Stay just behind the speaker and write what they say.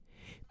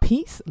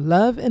peace,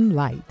 love, and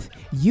light.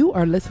 You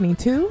are listening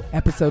to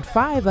episode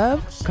 5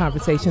 of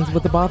Conversations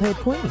with the Baldhead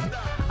Queen.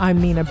 I'm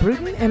Nina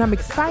Bruton, and I'm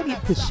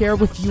excited to share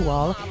with you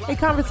all a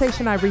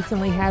conversation I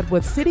recently had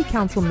with City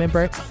Council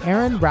member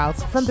Aaron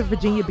Rouse from the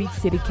Virginia Beach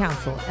City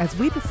Council as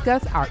we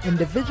discuss our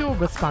individual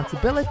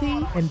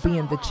responsibility and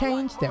being the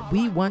change that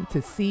we want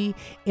to see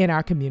in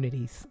our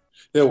communities.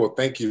 Yeah, well,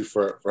 thank you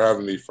for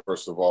having me,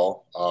 first of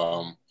all.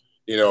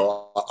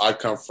 I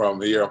come from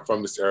here. I'm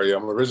from this area.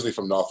 I'm originally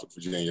from Norfolk,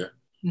 Virginia.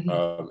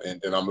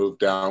 And then I moved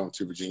down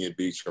to Virginia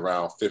Beach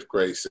around 5th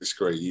grade, 6th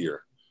grade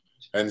year.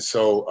 And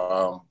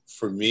so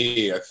for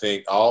me, I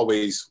think I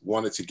always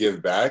wanted to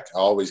give back. I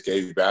always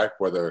gave back,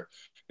 whether,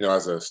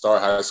 as a star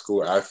high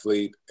school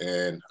athlete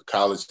and a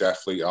college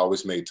athlete, I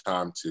always made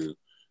time to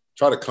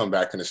try to come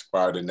back and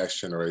inspire the next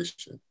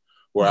generation.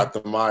 Well,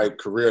 after my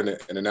career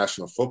in the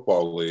National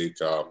Football League,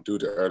 due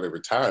to early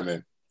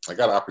retirement, I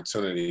got an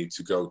opportunity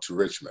to go to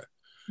Richmond.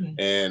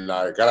 And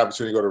I got an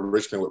opportunity to go to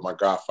Richmond with my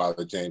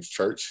godfather, James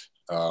Church.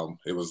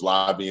 It was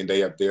lobbying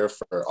day up there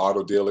for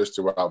auto dealers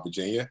throughout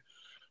Virginia.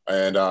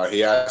 And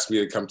he asked me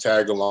to come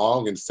tag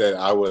along and said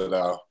I would,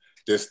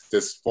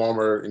 this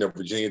former,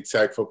 Virginia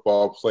Tech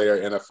football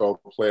player, NFL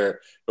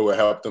player, it would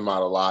help them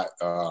out a lot,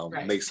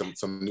 make some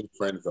new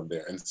friends up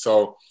there. And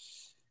so,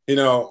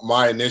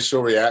 my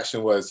initial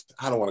reaction was,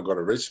 I don't want to go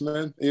to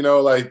Richmond.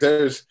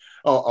 There's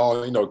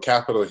on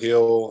Capitol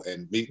Hill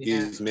and meet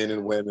these men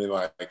and women.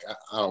 Like,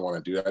 I don't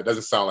want to do that. It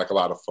doesn't sound like a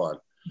lot of fun.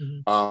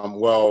 I'm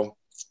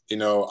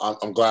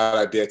glad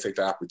I did take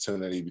the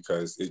opportunity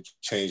because it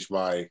changed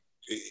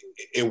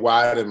it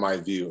widened my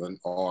view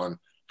on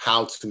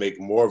how to make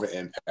more of an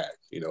impact.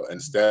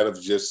 Instead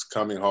of just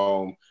coming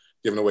home,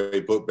 giving away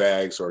book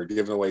bags or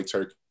giving away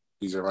turkeys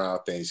around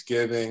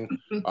Thanksgiving,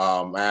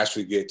 I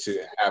actually get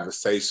to have a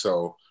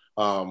say-so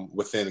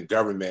within the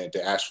government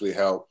to actually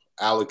help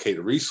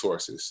allocate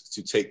resources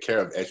to take care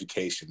of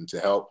education, to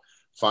help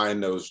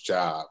find those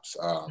jobs,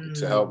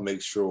 to help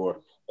make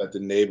sure that the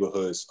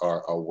neighborhoods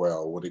are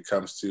well when it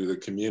comes to the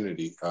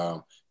community,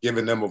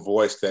 giving them a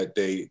voice that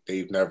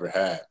they've never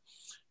had.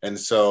 And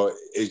so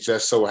it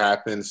just so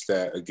happens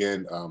that,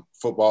 again,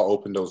 football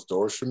opened those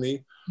doors for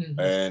me,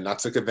 and I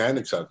took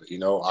advantage of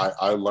it.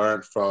 I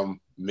learned from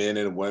men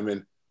and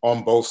women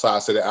on both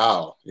sides of the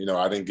aisle.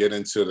 I didn't get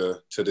into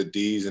the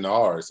D's and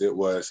R's. It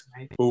was,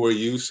 who are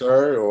you,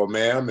 sir or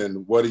ma'am,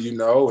 and what do you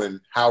know, and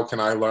how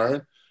can I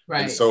learn?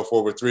 Right. And so for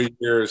over 3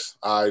 years,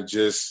 I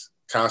just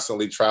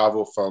constantly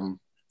traveled from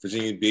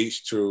Virginia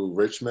Beach to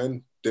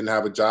Richmond. Didn't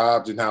have a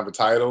job, didn't have a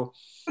title.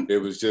 It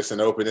was just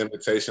an open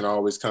invitation. I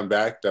always come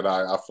back that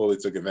I fully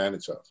took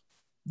advantage of.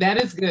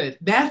 That is good.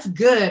 That's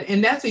good.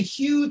 And that's a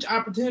huge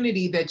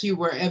opportunity that you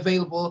were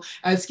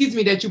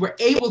that you were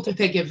able to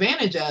take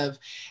advantage of.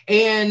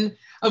 And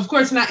of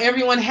course, not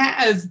everyone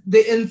has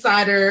the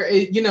insider,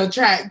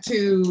 track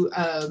to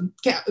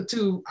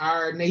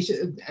our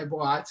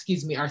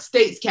our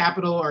state's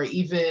capital, or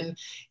even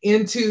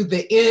into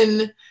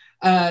the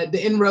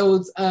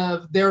inroads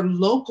of their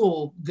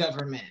local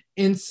government.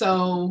 And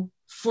so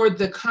for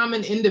the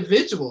common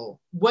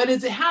individual, what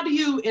is it? How do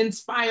you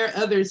inspire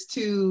others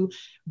to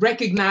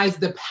recognize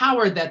the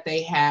power that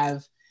they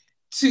have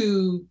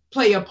to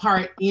play a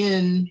part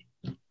in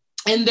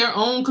their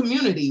own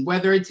community,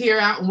 whether it's here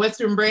out in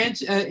Western Branch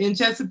in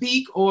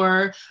Chesapeake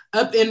or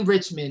up in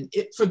Richmond,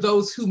 for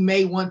those who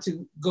may want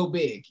to go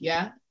big?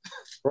 Yeah.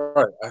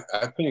 Right.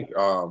 I think,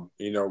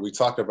 we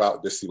talk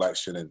about this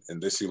election,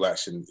 and this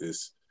election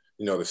is,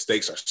 the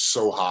stakes are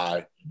so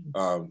high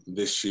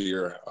this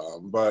year,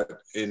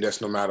 and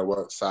that's no matter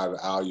what side of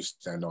the aisle you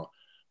stand on.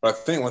 But I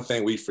think one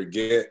thing we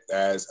forget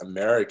as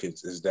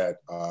Americans is that,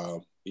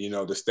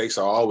 the stakes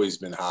have always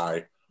been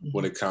high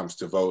when it comes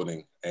to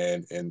voting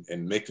and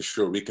making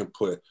sure we can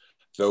put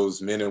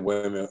those men and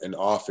women in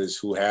office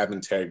who have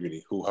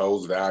integrity, who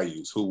hold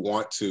values, who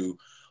want to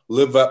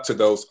live up to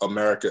those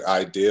America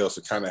ideals,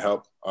 to kind of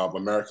help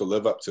America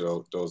live up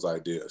to those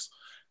ideas.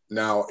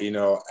 Now,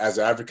 as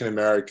an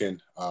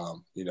African-American,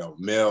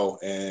 male,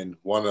 and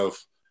one of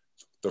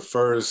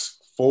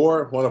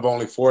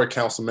only 4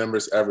 council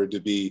members ever to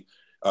be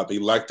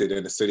elected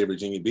in the city of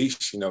Virginia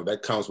Beach,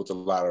 that comes with a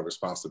lot of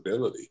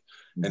responsibility.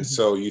 And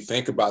so you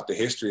think about the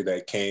history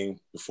that came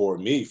before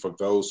me for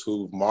those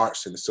who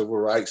marched in the civil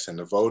rights and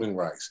the voting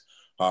rights.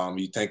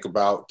 You think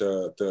about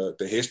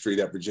the history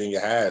that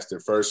Virginia has. The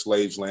first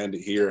slaves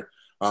landed here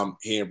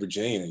in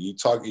Virginia. You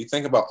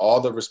think about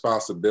all the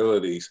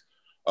responsibilities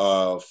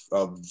of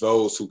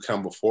those who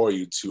come before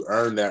you to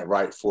earn that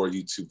right for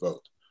you to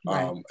vote,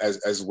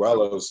 as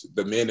well as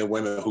the men and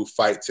women who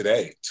fight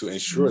today to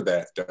ensure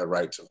that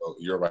right to vote,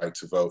 your right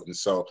to vote. And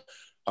so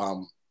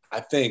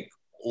I think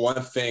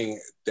one thing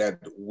that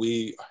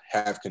we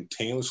have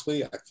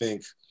continuously, I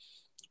think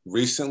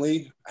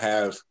recently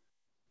have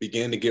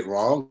began to get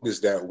wrong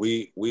is that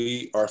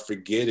we are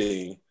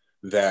forgetting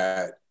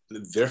that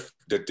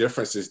the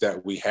differences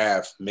that we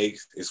have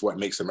is what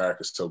makes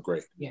America so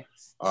great. Yes.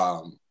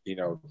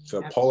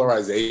 The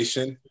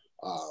polarization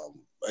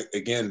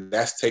again,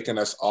 that's taken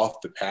us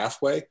off the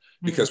pathway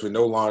because we're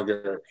no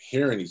longer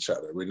hearing each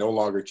other. We're no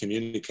longer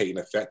communicating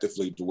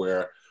effectively to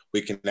where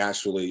we can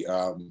actually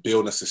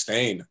build and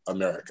sustain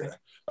America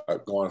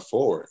going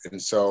forward.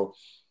 And so,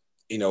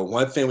 you know,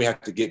 one thing we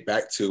have to get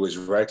back to is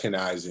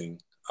recognizing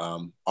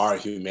our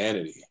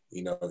humanity.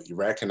 You know,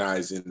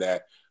 recognizing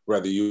that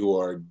whether you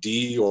are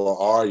D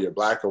or R, you're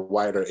Black or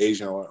white or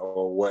Asian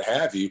or what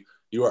have you,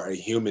 you are a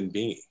human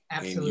being.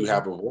 Absolutely. And you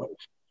have a voice.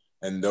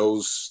 And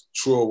those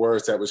truer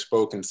words that were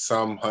spoken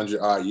some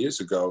 100-odd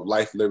years ago,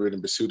 life, liberty,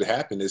 and pursuit of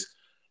happiness,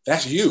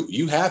 that's you.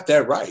 You have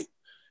that right.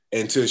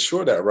 And to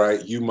assure that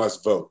right, you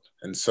must vote.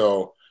 And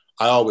so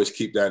I always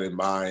keep that in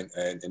mind.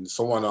 And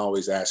someone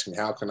always asks me,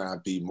 how can I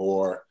have a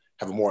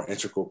more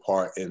integral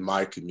part in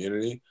my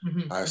community?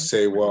 I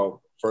say,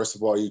 well, first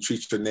of all, you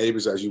treat your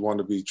neighbors as you want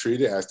to be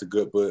treated, as the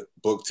good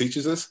book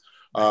teaches us,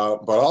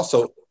 but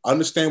also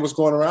understand what's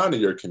going around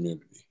in your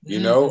community. You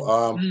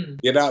know,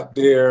 get out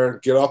there,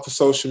 get off of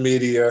social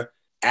media,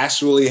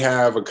 actually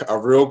have a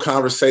real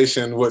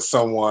conversation with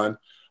someone,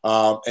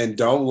 and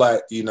don't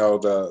let, you know,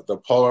 the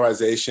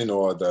polarization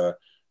or the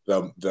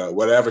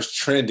whatever's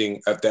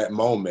trending at that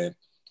moment,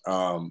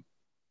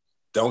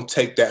 don't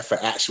take that for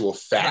actual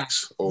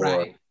facts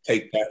or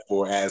take that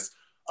for as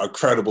a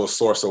credible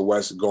source of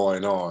what's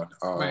going on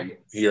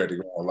here at the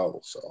ground level.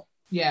 So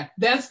yeah,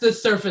 that's the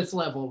surface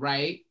level,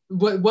 right?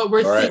 What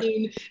we're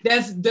seeing,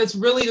 that's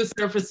really the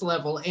surface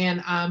level.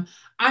 And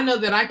I know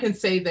that I can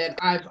say that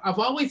I've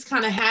always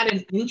kind of had an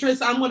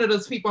interest. I'm one of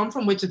those people. I'm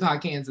from Wichita,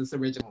 Kansas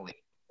originally.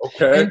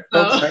 Okay.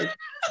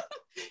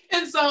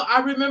 And so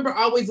I remember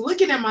always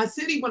looking at my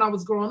city when I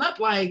was growing up,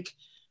 like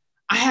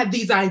I had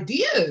these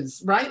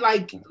ideas, right?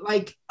 Like,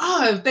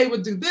 if they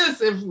would do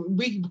this, if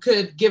we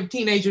could give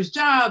teenagers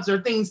jobs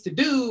or things to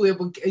do, it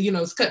would, you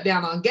know, cut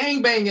down on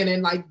gangbanging.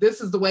 And like,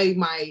 this is the way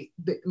my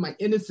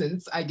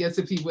innocence, I guess,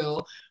 if you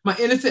will, my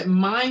innocent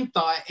mind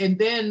thought. And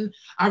then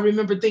I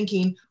remember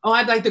thinking, oh,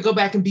 I'd like to go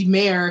back and be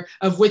mayor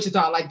of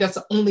Wichita. Like, that's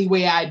the only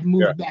way I'd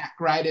move back,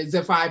 right? As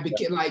if I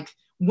became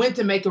went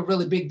to make a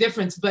really big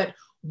difference. But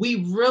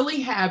we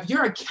really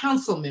you're a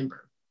council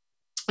member.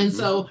 And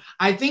so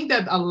I think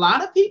that a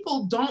lot of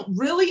people don't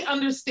really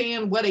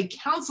understand what a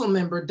council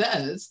member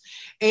does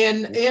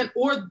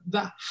or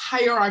the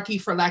hierarchy,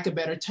 for lack of a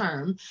better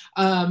term,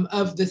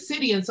 of the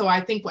city. And so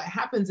I think what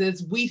happens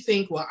is we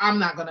think, well, I'm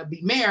not going to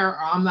be mayor,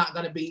 or I'm not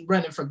going to be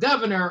running for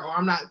governor, or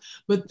I'm not,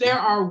 but there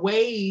are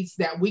ways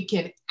that we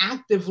can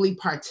actively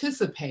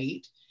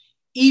participate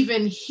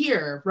even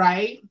here,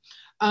 right?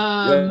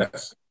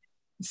 Yes.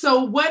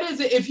 So what is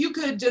it, if you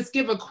could just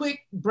give a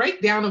quick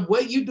breakdown of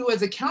what you do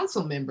as a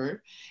council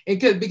member,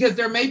 because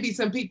there may be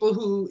some people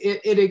who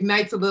it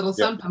ignites a little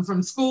something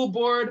from school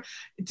board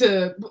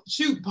to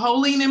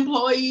polling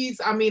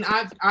employees. I mean,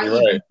 I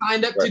even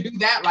signed up to do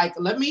that. Like,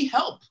 let me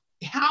help.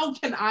 How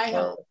can I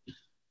help?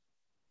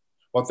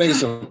 Well, I think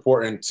it's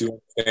important to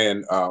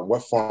understand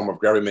what form of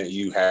government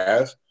you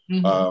have.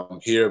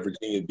 Here at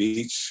Virginia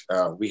Beach,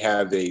 we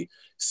have a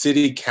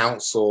city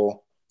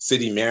council,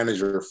 city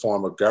manager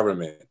form of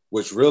government,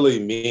 which really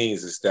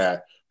means is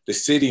that the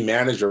city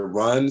manager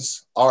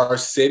runs our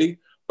city,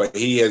 but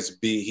he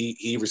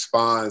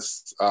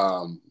responds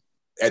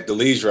at the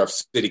leisure of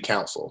city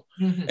council.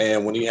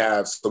 And when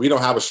so we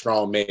don't have a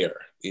strong mayor.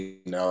 You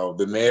know,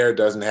 the mayor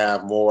doesn't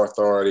have more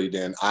authority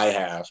than I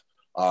have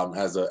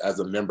as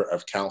a member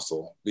of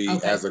council.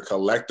 As a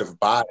collective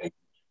body,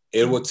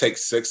 it will take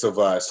 6 of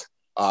us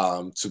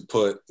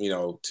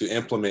to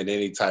implement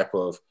any type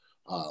of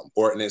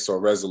ordinance or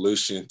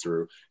resolution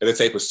through. It'll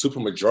take a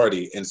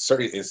supermajority in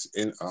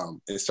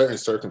certain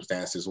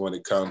circumstances when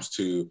it comes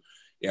to,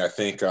 I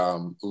think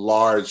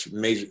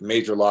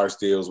major large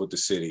deals with the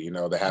city. You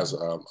know, that has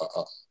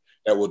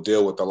that will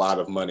deal with a lot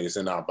of money. It's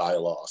in our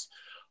bylaws.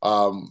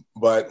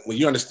 But when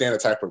you understand the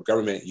type of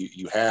government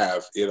you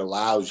have, it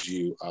allows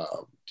you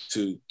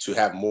to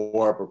have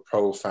more of a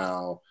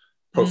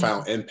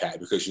profound impact,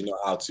 because you know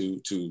how to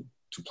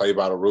play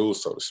by the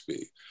rules, so to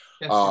speak.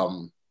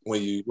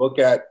 When you look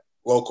at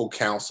local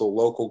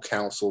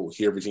council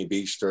here at Virginia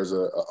Beach, there's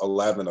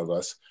 11 of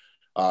us.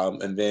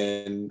 And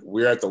then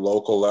we're at the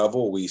local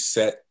level. We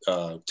set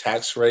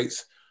tax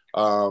rates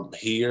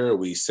here.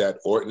 We set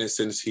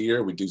ordinances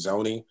here. We do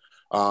zoning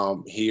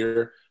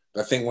here.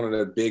 I think one of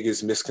the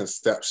biggest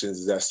misconceptions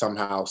is that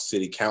somehow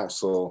city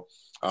council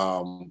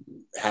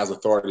has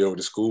authority over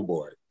the school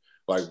board.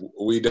 Like,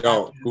 we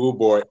don't. School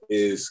board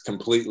is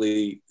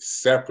completely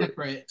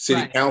separate.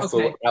 City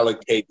council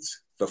allocates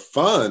the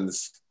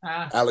funds,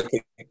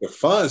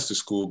 to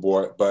school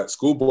board, but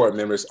school board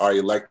members are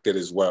elected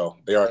as well.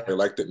 They are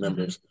elected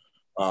members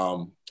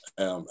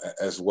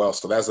as well.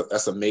 So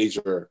that's a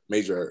major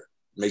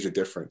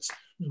difference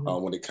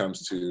when it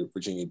comes to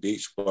Virginia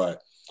Beach.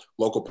 But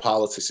local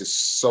politics is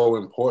so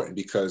important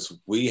because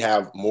we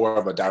have more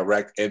of a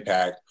direct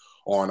impact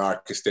on our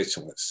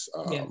constituents.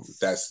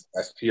 That's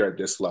here at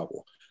this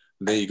level.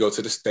 And then you go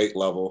to the state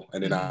level,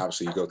 and then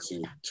obviously you go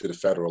to the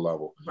federal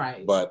level.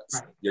 But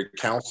your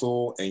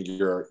council and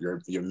your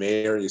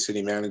mayor, your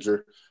city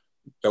manager,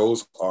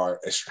 those are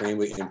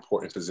extremely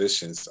important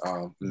positions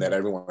that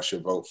everyone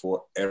should vote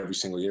for every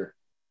single year.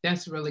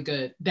 That's really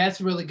good.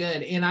 That's really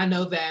good. And I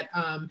know that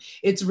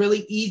it's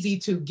really easy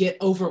to get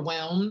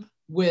overwhelmed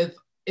with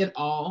it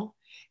all.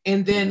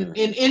 And then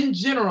in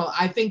general,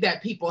 I think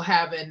that people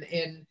have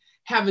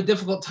a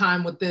difficult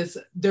time with this.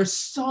 There's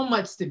so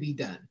much to be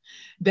done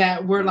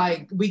that we're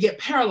like, we get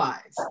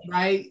paralyzed,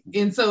 right?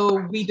 And so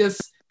we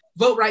just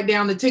vote right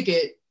down the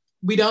ticket.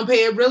 We don't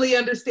really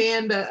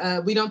understand,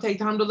 we don't take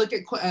time to look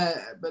at,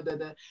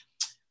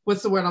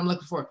 what's the word I'm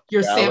looking for?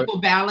 Your sample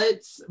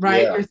ballots,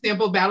 right? Yeah. Your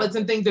sample ballots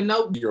and things to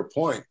know. Your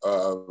point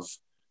of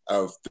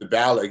the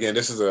ballot, again,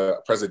 this is a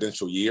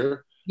presidential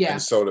year. Yeah.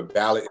 And so the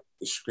ballot is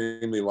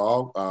extremely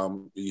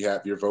long.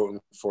 You're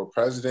voting for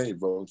president, you're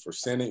voting for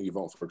Senate, you're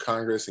voting for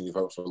Congress, and you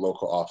vote for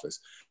local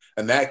office.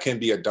 And that can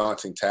be a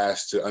daunting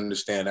task to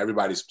understand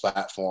everybody's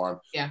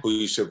platform, who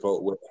you should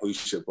vote with, who you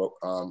should vote,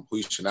 who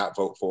you should not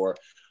vote for.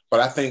 But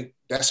I think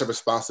that's a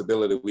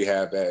responsibility we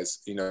have as,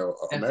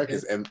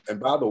 Americans. And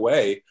by the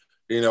way,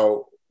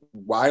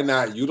 why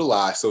not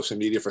utilize social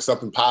media for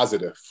something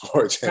positive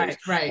for a change?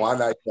 Right. Why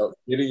not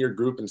get in your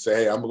group and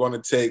say, hey, I'm going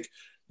to take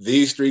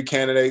these 3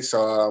 candidates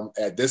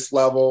at this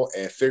level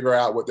and figure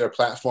out what their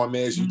platform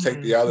is. You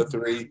take the other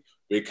 3,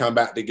 we come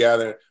back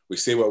together, we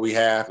see what we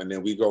have, and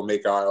then we go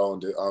make our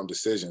own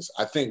decisions.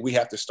 I think we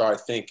have to start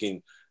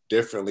thinking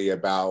differently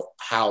about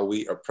how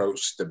we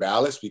approach the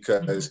ballots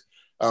because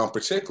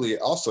particularly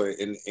also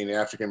in the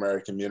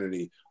African-American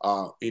community,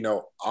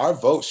 our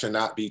vote should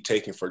not be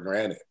taken for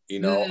granted.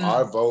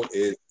 Our vote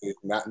is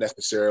not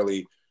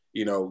necessarily,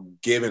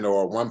 given,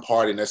 or one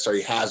party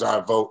necessarily has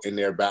our vote in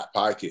their back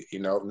pocket.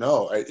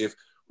 No, if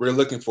we're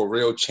looking for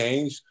real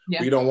change,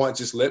 we don't want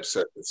just lip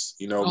service.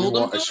 We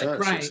want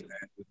assurances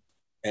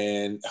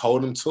and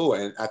hold them to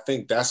it. And I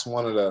think that's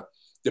one of the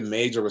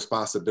major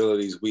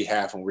responsibilities we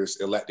have when we're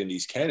electing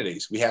these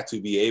candidates. We have to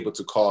be able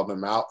to call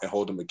them out and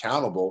hold them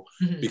accountable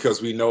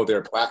because we know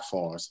their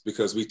platforms,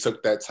 because we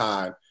took that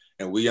time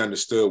and we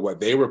understood what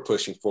they were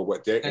pushing for,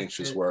 what their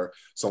interests were.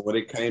 So when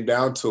it came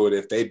down to it,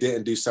 if they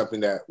didn't do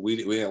something that we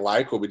didn't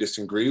like or we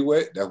disagreed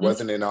with, that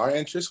wasn't in our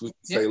interest, we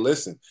say,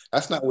 listen,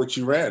 that's not what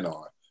you ran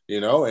on,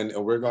 and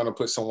we're going to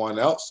put someone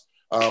else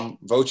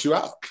vote you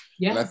out.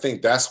 And I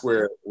think that's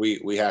where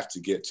we have to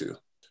get to.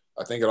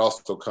 I think it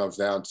also comes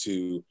down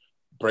to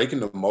breaking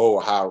the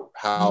mold,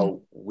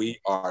 how we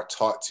are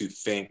taught to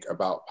think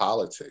about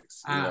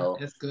politics.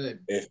 That's good.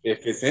 If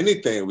it's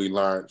anything we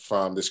learned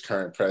from this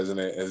current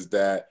president is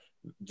that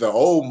the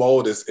old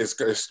mold is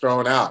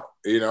thrown out.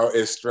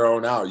 It's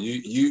thrown out.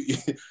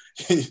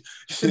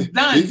 It's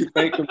done. You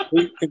can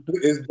think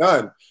it's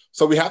done.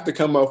 So we have to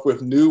come up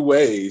with new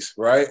ways,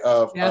 right,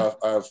 of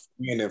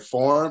being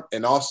informed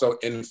and also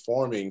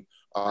informing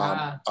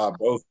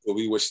both what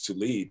we wish to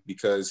lead,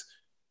 because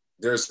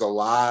there's a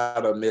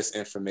lot of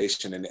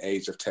misinformation in the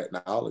age of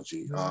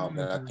technology.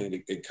 And I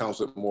think it comes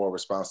with more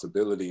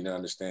responsibility and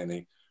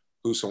understanding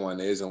who someone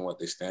is and what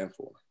they stand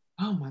for.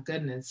 Oh my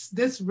goodness.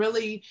 It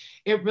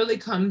really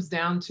comes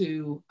down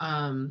to,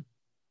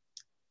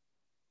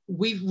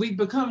 we've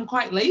become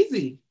quite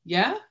lazy.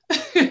 Yeah.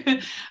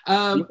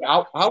 I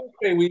would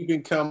say we've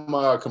become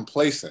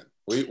complacent.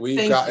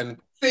 We've gotten.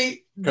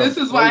 See, this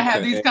is why I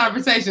have these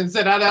conversations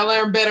so that I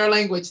learn better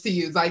language to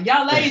use. Like,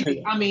 y'all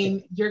lazy. I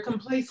mean, you're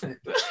complacent.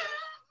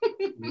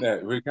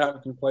 We've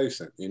gotten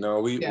complacent.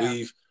 We've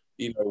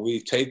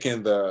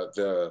taken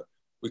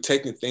we've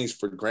taken things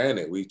for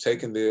granted. We've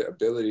taken the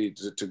ability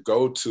to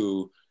go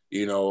to, a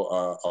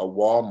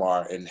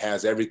Walmart and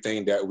has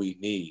everything that we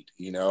need,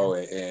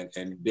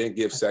 and then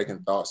give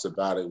second thoughts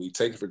about it. We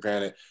take it for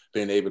granted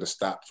being able to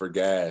stop for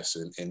gas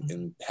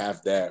and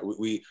have that.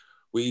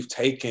 We've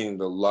taken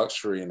the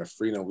luxury and the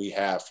freedom we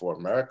have for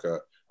America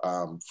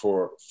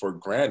for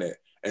granted.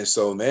 And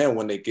so then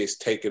when it gets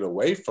taken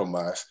away from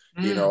us,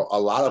 a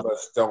lot of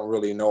us don't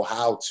really know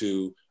how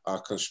to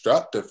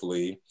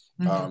constructively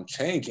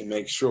change and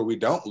make sure we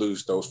don't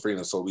lose those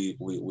freedoms. So we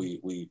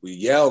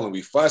yell and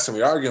we fuss and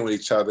we argue with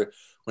each other,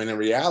 when in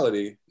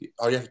reality,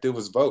 all you have to do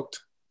is vote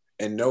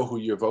and know who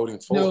you're voting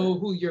for. Know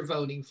who you're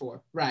voting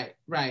for. Right.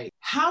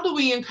 How do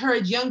we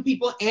encourage young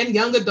people and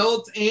young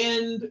adults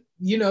and,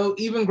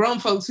 even grown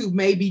folks who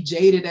may be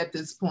jaded at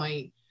this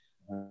point?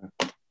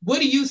 What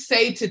do you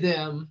say to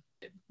them?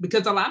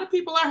 Because a lot of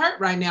people are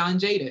hurt right now and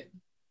jaded.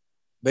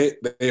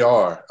 They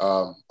are.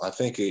 I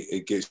think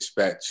it gets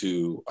back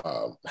to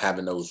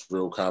having those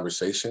real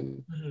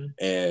conversations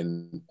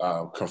and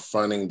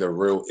confronting the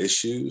real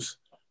issues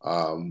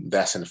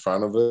that's in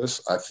front of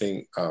us. I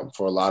think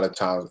for a lot of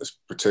times,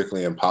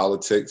 particularly in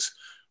politics,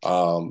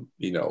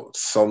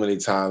 so many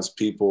times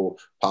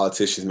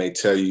politicians may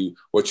tell you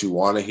what you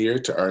want to hear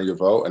to earn your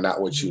vote and not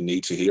what you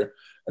need to hear.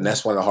 And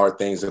that's one of the hard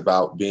things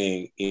about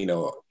being,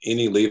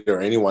 any leader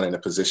or anyone in a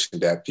position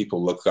that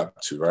people look up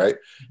to, right?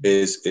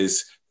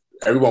 Is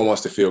everyone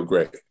wants to feel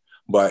great.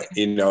 But,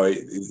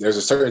 there's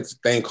a certain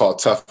thing called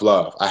tough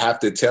love. I have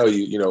to tell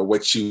you,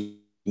 what you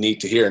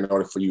need to hear in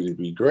order for you to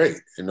be great,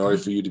 in order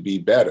for you to be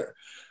better.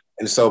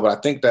 And so, but I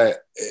think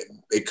that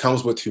it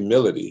comes with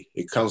humility.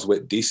 It comes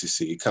with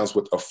decency. It comes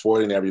with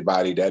affording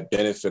everybody that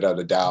benefit of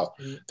the doubt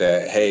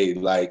that, hey,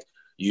 like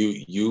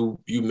you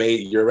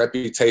made your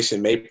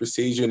reputation may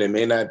precede you, and it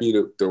may not be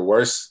the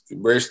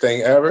worst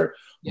thing ever,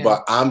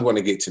 but I'm going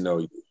to get to know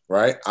you,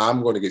 right?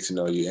 I'm going to get to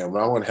know you, and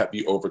I want to help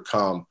you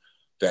overcome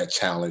that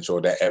challenge or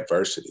that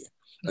adversity.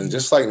 And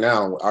just like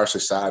now, our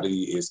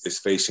society is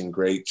facing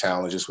great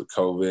challenges with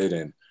COVID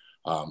and,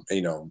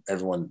 you know,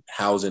 everyone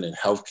housing and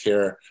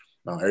healthcare,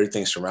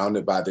 everything's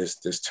surrounded by this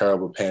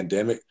terrible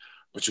pandemic.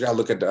 But you got to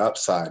look at the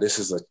upside. This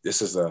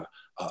is a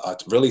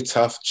really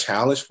tough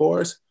challenge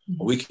for us.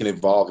 But we can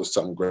evolve to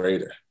something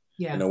greater.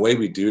 Yeah. And the way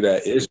we do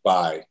that is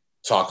by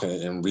talking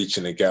and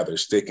reaching together,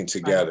 sticking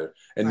together,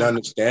 and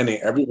understanding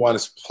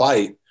everyone's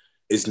plight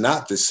is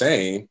not the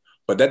same.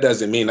 But that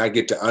doesn't mean I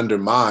get to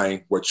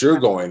undermine what you're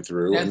going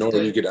through, nor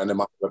do you get to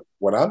undermine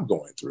what I'm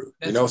going through.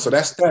 You know, so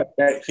that's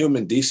that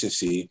human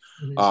decency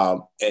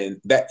and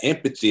that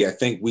empathy. I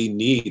think we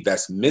need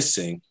that's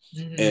missing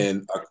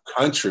in a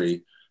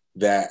country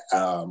that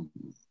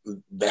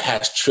that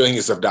has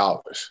trillions of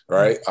dollars,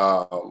 right?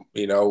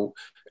 You know,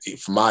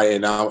 from my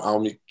end, I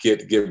don't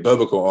get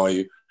biblical on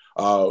you,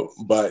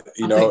 but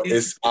you know,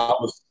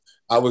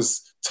 I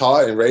was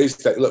taught and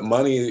raised that look,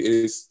 money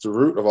is the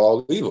root of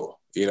all evil.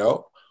 You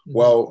know.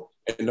 Well,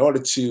 in order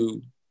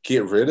to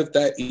get rid of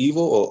that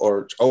evil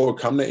or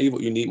overcome the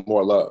evil, you need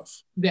more love.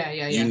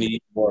 You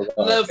need more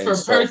love. Love for a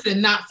person,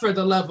 not for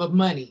the love of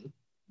money.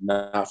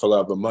 Not for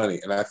love of money.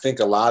 And I think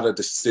a lot of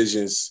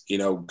decisions, you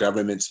know,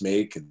 governments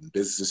make and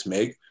businesses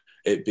make,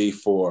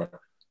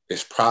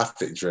 it's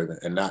profit driven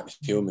and not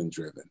human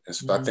driven. And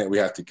so I think we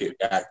have to get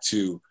back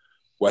to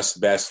what's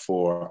best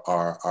for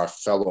our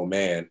fellow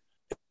man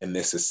in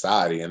this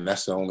society, and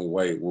that's the only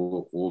way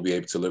we'll be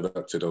able to live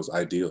up to those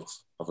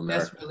ideals of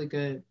America. That's really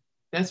good.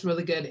 That's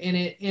really good.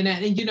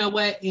 And you know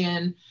what?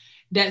 And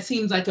that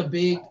seems like a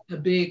big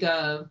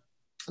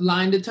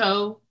line to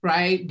toe,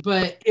 right?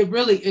 But it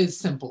really is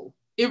simple.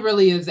 It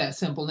really is that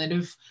simple. And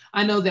if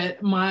I know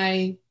that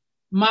my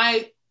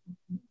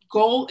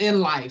goal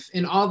in life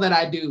and all that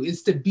I do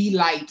is to be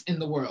light in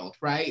the world,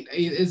 right?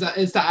 Is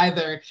to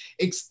either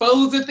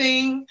expose a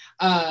thing,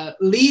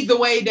 lead the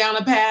way down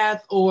a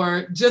path,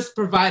 or just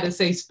provide a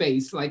safe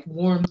space, like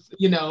warmth,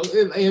 you know,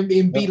 and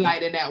be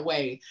light in that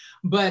way.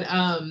 But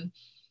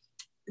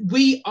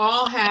we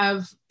all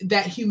have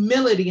that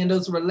humility, and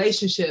those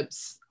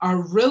relationships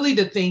are really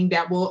the thing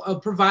that will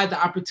provide the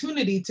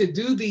opportunity to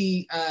do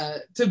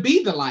to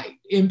be the light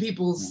in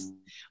people's.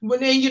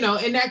 You know,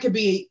 and that could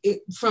be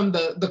from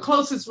the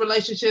closest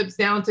relationships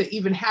down to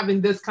even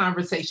having this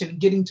conversation and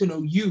getting to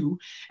know you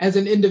as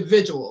an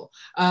individual.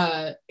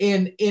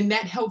 And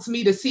that helps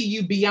me to see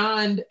you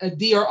beyond a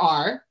D or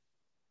R,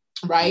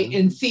 right?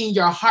 And seeing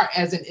your heart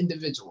as an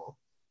individual.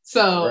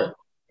 So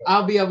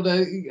I'll be able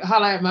to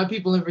holler at my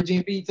people in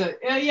Virginia Beach.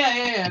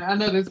 Yeah. I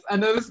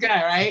know this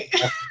guy, right?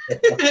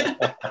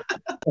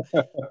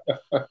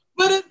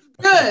 But it's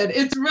good.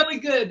 It's really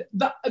good.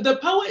 The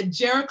poet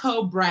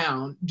Jericho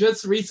Brown,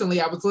 just recently,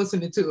 I was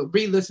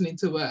re-listening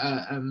to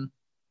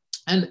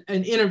an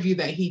interview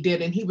that he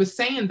did, and he was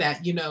saying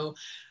that, you know,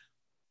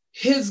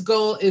 his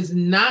goal is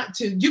not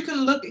to, you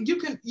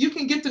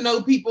can get to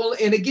know people,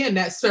 and again,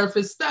 that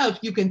surface stuff,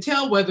 you can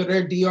tell whether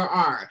they're D or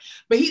R.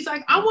 But he's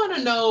like, I want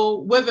to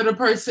know whether the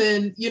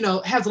person, you know,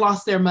 has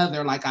lost their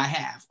mother like I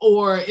have,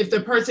 or if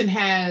the person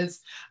has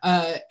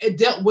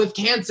dealt with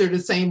cancer the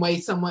same way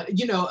someone,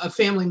 you know, a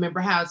family member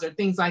has, or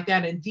things like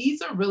that. And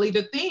these are really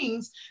the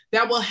things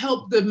that will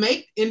help to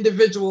make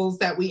individuals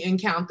that we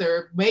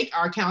encounter, make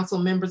our council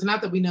members,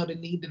 not that we know the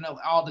need to know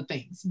all the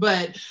things,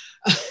 but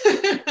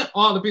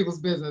all the people's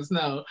business,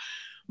 no.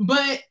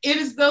 But it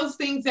is those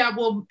things that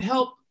will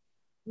help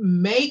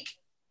make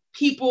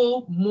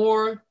people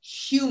more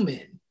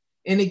human.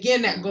 And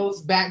again, that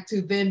goes back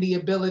to then the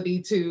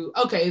ability to,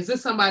 okay, is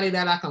this somebody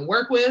that I can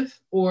work with,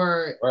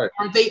 or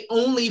are they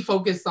only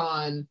focused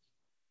on,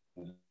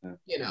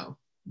 you know,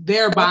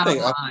 their bottom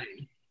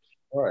line?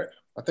 Right.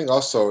 I think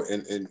also,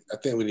 and I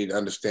think we need to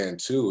understand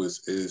too,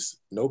 is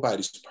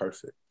nobody's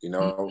perfect. You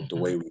know, the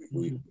way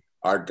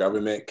our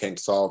government can't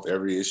solve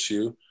every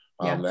issue.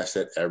 That's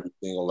at every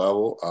single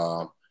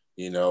level.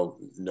 You know,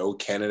 no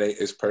candidate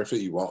is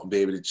perfect. You won't be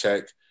able to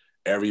check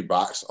every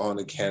box on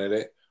the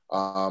candidate.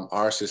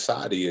 Our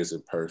society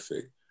isn't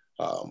perfect,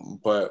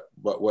 but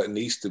what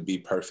needs to be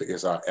perfect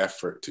is our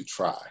effort to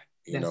try.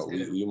 You know,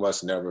 we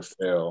must never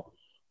fail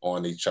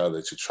on each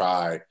other to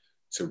try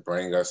to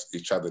bring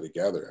each other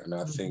together. And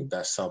I think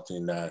that's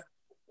something that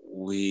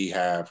we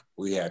have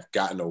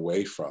gotten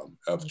away from,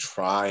 of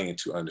trying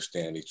to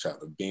understand each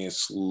other, being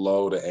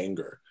slow to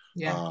anger.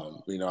 You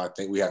know, I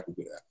think we have to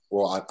get that.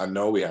 Well, I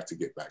know we have to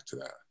get back to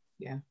that.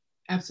 Yeah.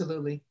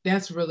 Absolutely.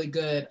 That's really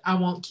good. I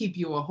won't keep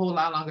you a whole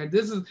lot longer.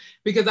 This is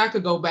because I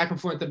could go back and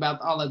forth about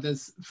all of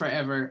this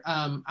forever.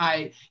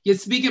 You're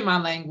speaking my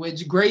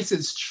language. Grace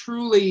is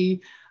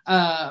truly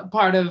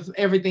part of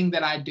everything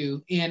that I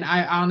do. And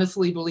I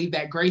honestly believe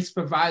that grace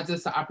provides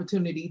us the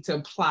opportunity to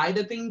apply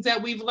the things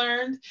that we've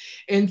learned.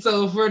 And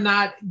so if we're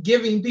not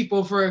giving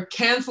people for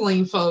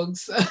canceling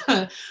folks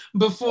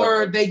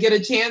before they get a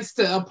chance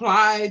to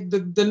apply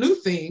the new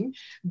thing,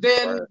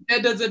 then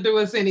that doesn't do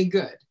us any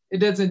good. It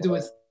doesn't do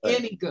us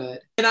any good.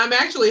 And I'm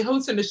actually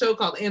hosting a show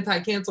called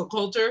Anti-Cancel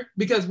Culture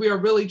because we are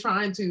really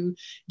trying to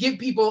get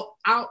people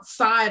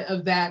outside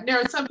of that. There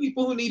are some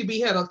people who need to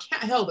be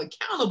held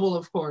accountable,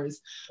 of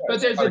course,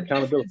 but there's a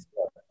difference.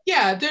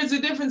 Yeah, there's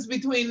a difference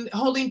between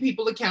holding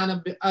people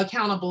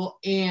accountable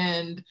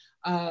and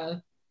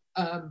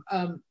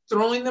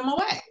throwing them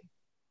away.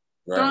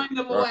 Throwing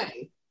them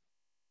away.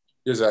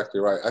 You're exactly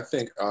right. I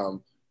think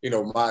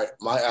my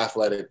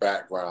athletic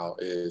background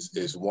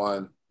is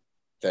one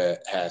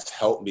that has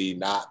helped me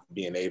not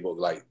being able,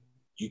 like,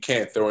 you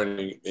can't throw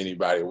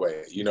anybody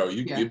away.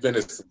 You've been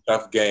in some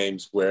tough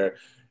games where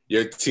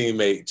your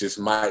teammate just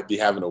might be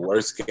having the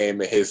worst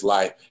game of his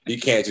life. You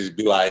can't just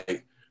be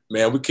like,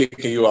 man, we're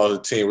kicking you off the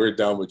team, we're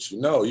done with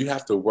you. No, you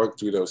have to work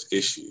through those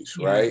issues,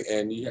 right?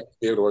 And you have to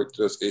be able to work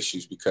through those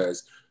issues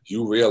because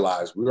you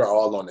realize we are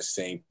all on the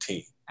same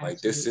team. Absolutely.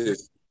 Like, this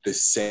is the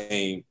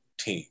same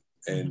team.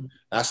 And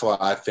that's why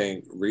I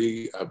think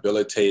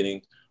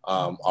rehabilitating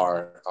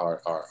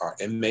our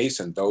inmates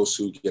and those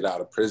who get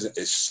out of prison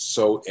is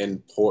so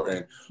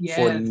important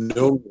for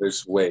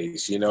numerous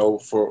ways.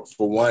 For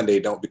one,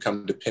 they don't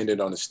become dependent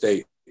on the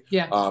state.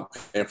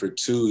 And for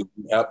two,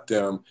 you help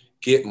them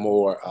get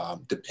more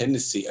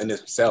dependency on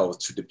themselves,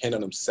 to depend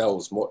on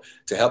themselves more,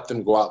 to help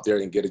them go out there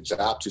and get a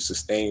job to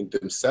sustain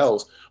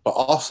themselves, but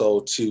also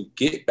to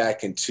get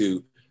back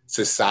into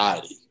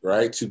society,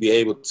 right? To be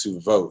able to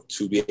vote,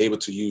 to be able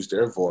to use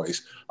their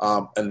voice.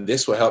 And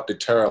this will help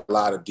deter a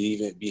lot of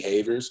deviant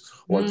behaviors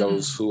or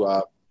those who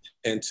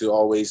tend to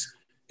always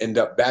end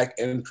up back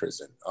in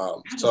prison.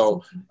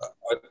 So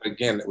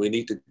again, we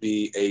need to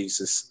be a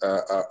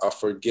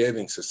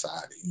forgiving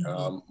society,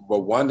 but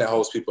one that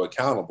holds people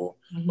accountable,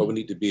 but we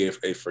need to be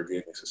a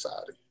forgiving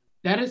society.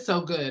 That is so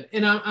good.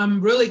 And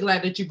I'm really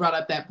glad that you brought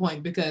up that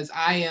point, because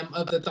I am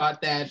of the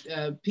thought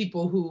that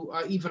people who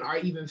are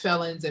even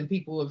felons and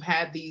people who have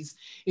had these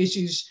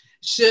issues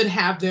should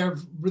have their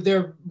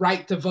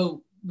right to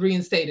vote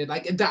reinstated.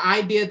 Like, the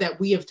idea that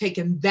we have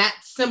taken that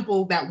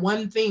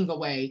one thing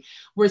away,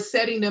 we're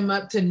setting them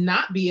up to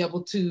not be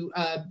able to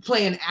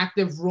play an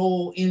active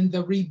role in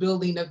the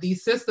rebuilding of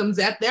these systems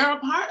that they're a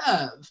part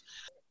of.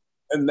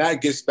 And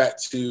that gets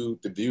back to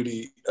the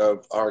beauty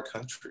of our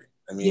country.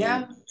 I mean,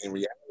 in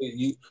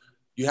reality,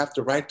 you have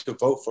the right to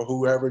vote for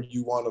whoever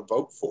you want to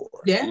vote for.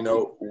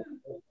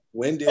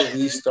 When did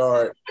we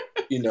start,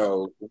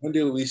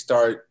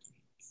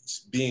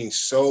 being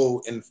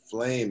so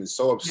inflamed and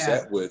so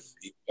upset with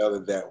each other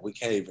that we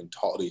can't even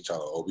talk to each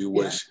other, or we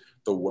wish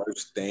the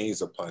worst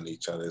things upon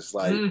each other? It's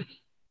like,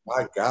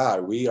 my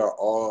God, we are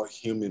all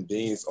human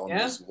beings on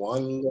this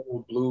one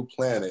little blue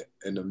planet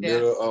in the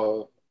middle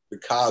of the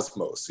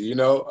cosmos,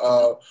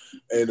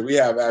 and we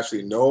have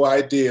actually no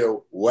idea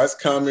what's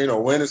coming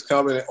or when it's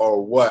coming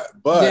or what.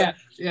 But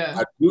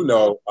I do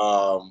know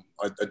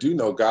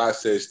God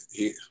says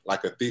he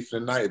like a thief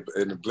in the night,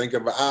 in the blink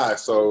of an eye.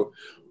 So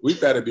we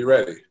better be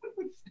ready.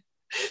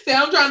 See,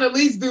 I'm trying to at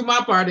least do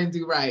my part and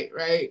do right.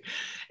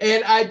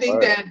 And I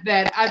think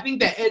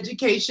that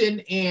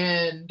education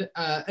and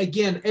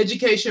again,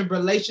 education,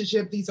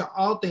 relationship, these are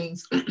all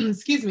things,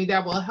 excuse me,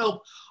 that will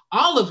help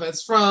all of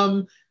us,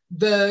 from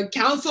the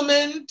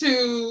councilman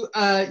to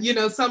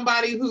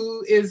somebody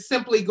who is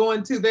simply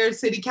going to their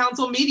city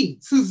council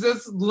meetings, who's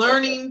just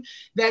learning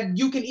that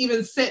you can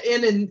even sit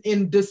in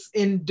and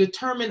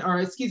determine, or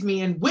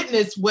and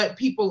witness what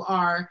people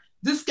are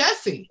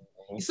discussing.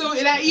 So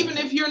that even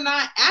if you're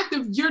not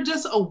active, you're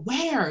just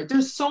aware.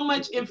 There's so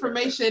much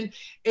information.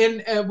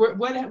 And how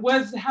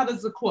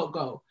does the quote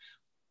go?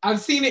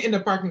 I've seen it in the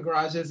parking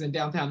garages in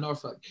downtown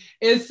Norfolk.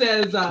 It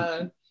says,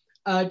 down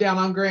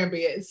on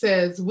Granby, it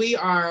says, we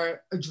are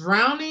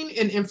drowning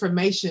in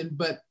information,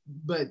 but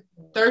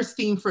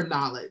thirsting for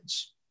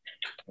knowledge.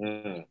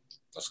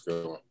 That's a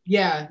good one.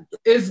 Yeah,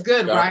 it's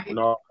good, right?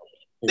 No.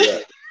 Yeah.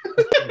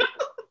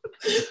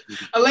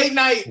 a late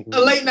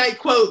night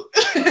quote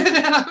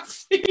that I've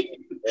seen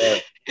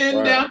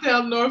in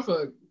downtown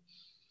Norfolk.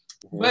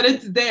 But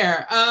it's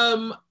there.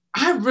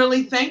 I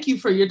really thank you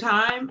for your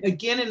time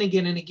again and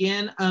again and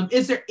again.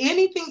 Is there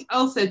anything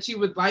else that you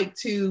would like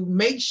to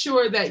make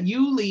sure that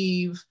you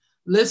leave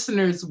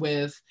listeners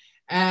with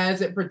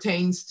as it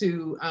pertains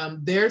to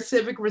their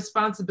civic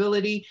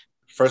responsibility?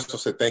 First, I'll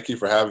say thank you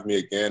for having me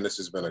again. This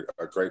has been a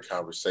great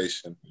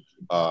conversation.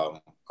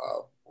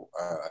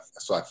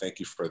 So I thank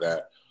you for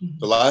that.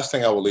 The last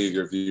thing I will leave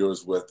your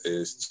viewers with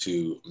is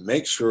to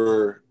make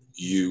sure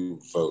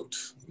you vote.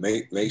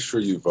 Make sure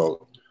you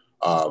vote.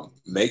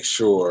 Make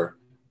sure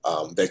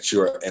that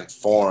you're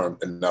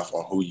informed enough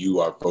on who you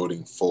are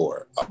voting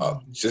for.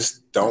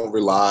 Just don't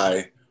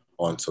rely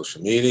on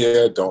social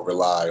media. Don't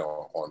rely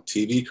on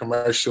TV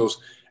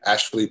commercials.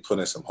 Actually put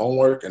in some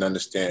homework and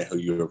understand who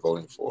you're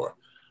voting for.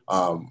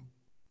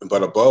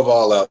 But above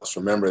all else,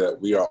 remember that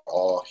we are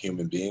all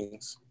human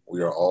beings.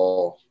 We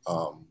all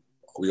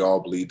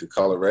bleed the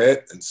color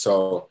red. And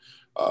so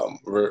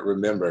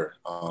remember,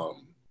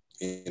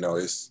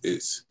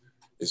 it's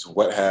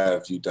what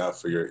have you done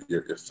for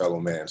your fellow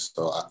man.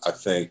 So I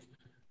think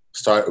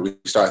we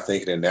start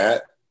thinking in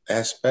that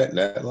aspect, in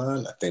that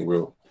line, I think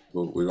we're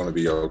going to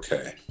be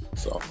okay.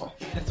 So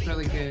that's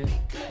really good.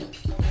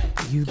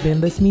 You've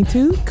been listening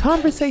to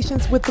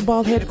Conversations with the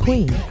Baldhead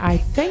Queen. I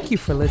thank you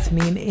for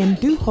listening and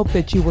do hope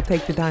that you will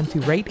take the time to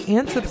rate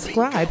and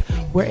subscribe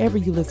wherever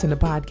you listen to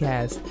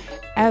podcasts.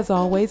 As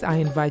always, I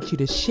invite you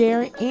to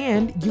share,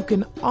 and you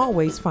can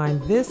always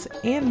find this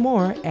and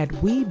more at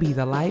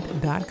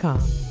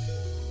webethelight.com.